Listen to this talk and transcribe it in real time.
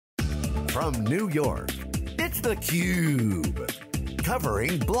From New York, it's theCUBE,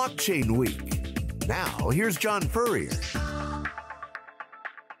 covering Blockchain Week. Now, here's John Furrier. Hi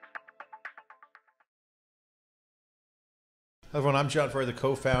everyone, I'm John Furrier, the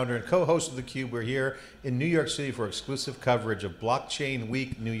co-founder and co-host of theCUBE. We're here in New York City for exclusive coverage of Blockchain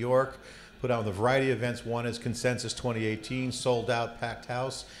Week New York. Put on a variety of events. One is Consensus 2018, sold out, packed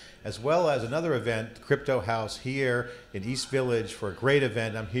house, as well as another event, Cryptohou.se here in East Village for a great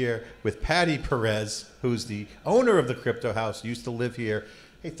event. I'm here with Perez, who's the owner of the Cryptohou.se, used to live here.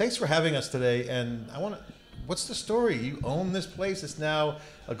 Hey, thanks for having us today. And what's the story? You own this place. It's now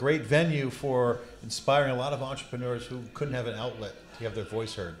a great venue for inspiring a lot of entrepreneurs who couldn't have an outlet to have their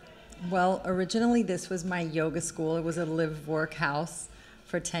voice heard. Well, originally this was my yoga school. It was a live-work house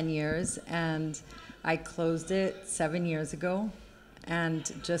for 10 years, and I closed it 7 years ago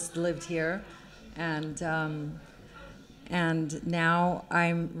and just lived here. And now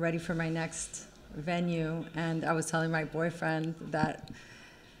I'm ready for my next venue. And I was telling my boyfriend that,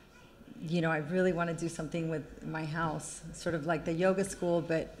 you know, I really want to do something with my house, sort of like the yoga school,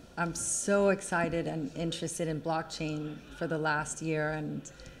 but I'm so excited and interested in blockchain for the last year.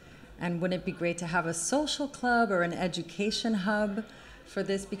 And wouldn't it be great to have a social club or an education hub for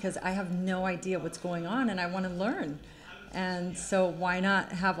this, because I have no idea what's going on and I want to learn. And so why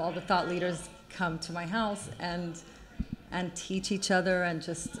not have all the thought leaders come to my house and teach each other and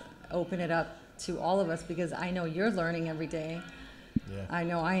just open it up to all of us, because I know you're learning every day. Yeah. I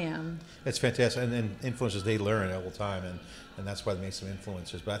know I am. It's fantastic, and influencers, they learn all the time, and that's why they make some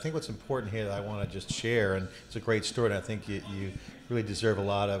influencers. But I think what's important here that I want to just share, and it's a great story, and I think you really deserve a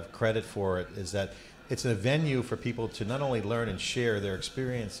lot of credit for it, is that it's a venue for people to not only learn and share their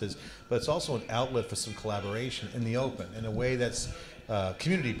experiences, but it's also an outlet for some collaboration in the open, in a way that's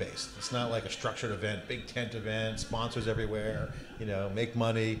community-based. It's not like a structured event, big tent event, sponsors everywhere, you know, make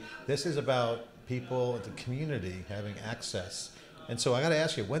money. This is about people in the community having access. And so I got to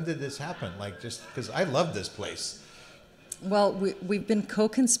ask you, when did this happen? Like, just because I love this place. Well, we've been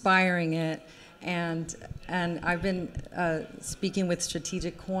co-conspiring it, and I've been speaking with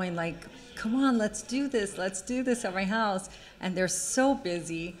Strategic Coin, like, come on, let's do this at my house. And they're so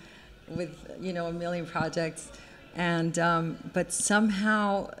busy with, you know, a million projects. And but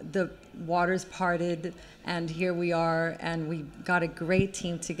somehow the waters parted, and here we are, and we got a great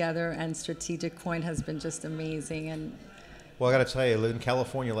team together, and Strategic Coin has been just amazing. And well, I got to tell you, I lived in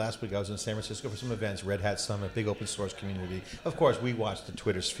California last week. I was in San Francisco for some events, Red Hat Summit, big open source community. Of course, we watched the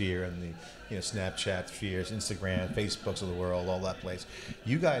Twitter sphere and the Snapchat spheres, Instagram, Facebooks of the world, all that place.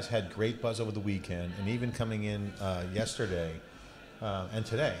 You guys had great buzz over the weekend, and even coming in yesterday and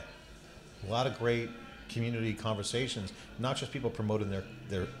today, a lot of great community conversations. Not just people promoting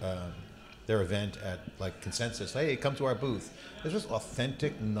their event at like Consensus. Hey, come to our booth. There's just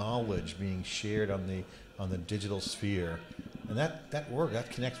authentic knowledge being shared on the digital sphere. And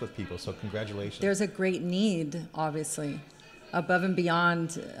that connects with people, so congratulations. There's a great need, obviously, above and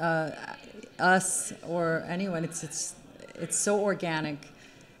beyond us or anyone. It's so organic.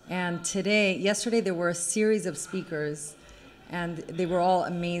 And yesterday there were a series of speakers, and they were all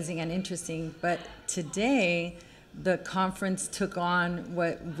amazing and interesting. But today, the conference took on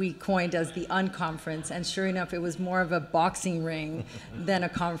what we coined as the unconference, and sure enough, it was more of a boxing ring than a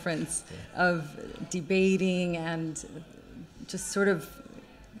conference of debating and just sort of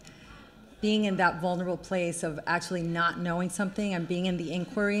being in that vulnerable place of actually not knowing something and being in the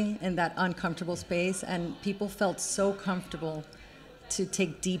inquiry in that uncomfortable space. And people felt so comfortable to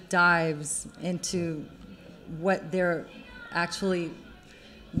take deep dives into what they're actually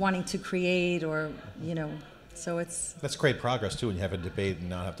wanting to create, or, you know, so that's great progress too, when you have a debate and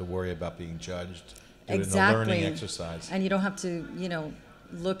not have to worry about being judged. Do exactly. It in a learning exercise. And you don't have to, you know,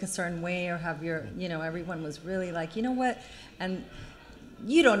 look a certain way or have your, you know, everyone was really like, you know what, and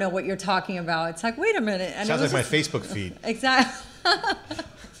you don't know what you're talking about. It's like, wait a minute. And sounds like my Facebook feed. Exactly.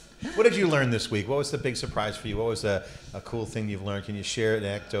 What did you learn this week? What was the big surprise for you? What was a cool thing you've learned? Can you share an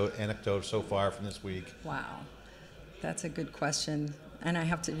anecdote so far from this week? Wow, that's a good question, and I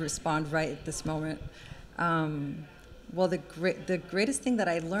have to respond right at this moment. Well, the greatest thing that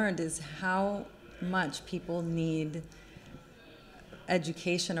I learned is how much people need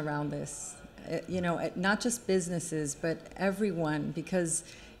education around this. You know, not just businesses, but everyone, because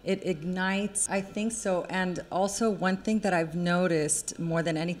it ignites, I think so. And also one thing that I've noticed more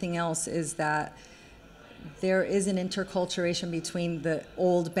than anything else is that there is an interculturation between the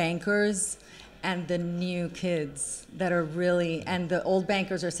old bankers and the new kids that are really, and the old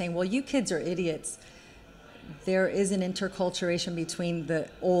bankers are saying, well, you kids are idiots. There is an interculturation between the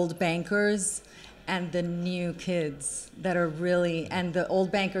old bankers and the new kids that are really, and the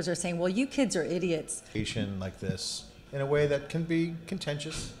old bankers are saying, well, you kids are idiots. Like this in a way that can be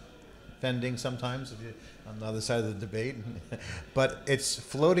contentious, offending sometimes if you're on the other side of the debate, but it's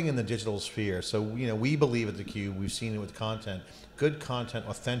floating in the digital sphere. So we believe at theCUBE, we've seen it with content, good content,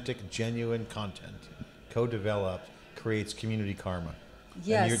 authentic, genuine content, co-developed, creates community karma.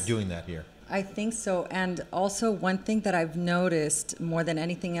 Yes. And you're doing that here. I think so. And also one thing that I've noticed more than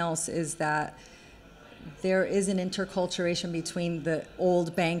anything else is that there is an interculturation between the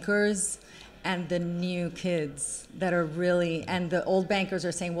old bankers and the new kids that are really, and the old bankers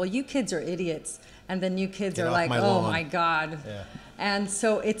are saying, well, you kids are idiots. And the new kids are like, oh my God. Yeah. And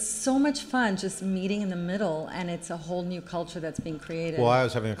so it's so much fun just meeting in the middle, and it's a whole new culture that's being created. Well, I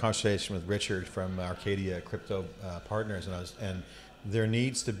was having a conversation with Richard from Arcadia Crypto Partners, and there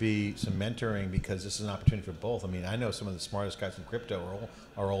needs to be some mentoring because this is an opportunity for both. I mean, I know some of the smartest guys in crypto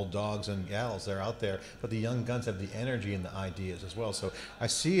are old dogs and gals. They're out there, but the young guns have the energy and the ideas as well. So I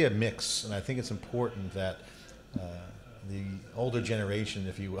see a mix, and I think it's important that the older generation,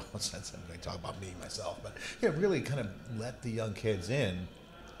 if you will, since I'm going to talk about me, myself, but really kind of let the young kids in.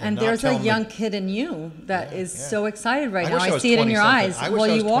 And there's a young kid in you that is so excited right now. I see it in your eyes.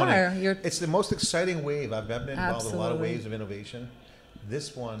 Well, you are. It's the most exciting wave. I've been involved in a lot of waves of innovation.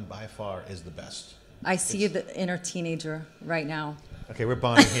 This one, by far, is the best. I see you, the inner teenager, right now. Okay, we're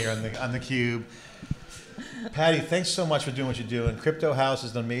bonding here on theCUBE. Patty, thanks so much for doing what you're doing. Crypto House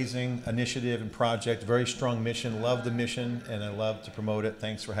is an amazing initiative and project, very strong mission. Love the mission, and I love to promote it.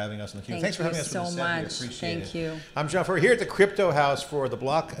 Thanks for having us on theCUBE. Thanks for having us so much. Appreciate it. I'm John Furrier here at the Crypto House for the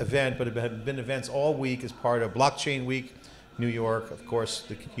Block event, but there have been events all week as part of Blockchain Week New York. Of course,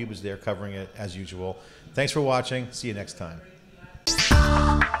 theCUBE is there covering it as usual. Thanks for watching. See you next time.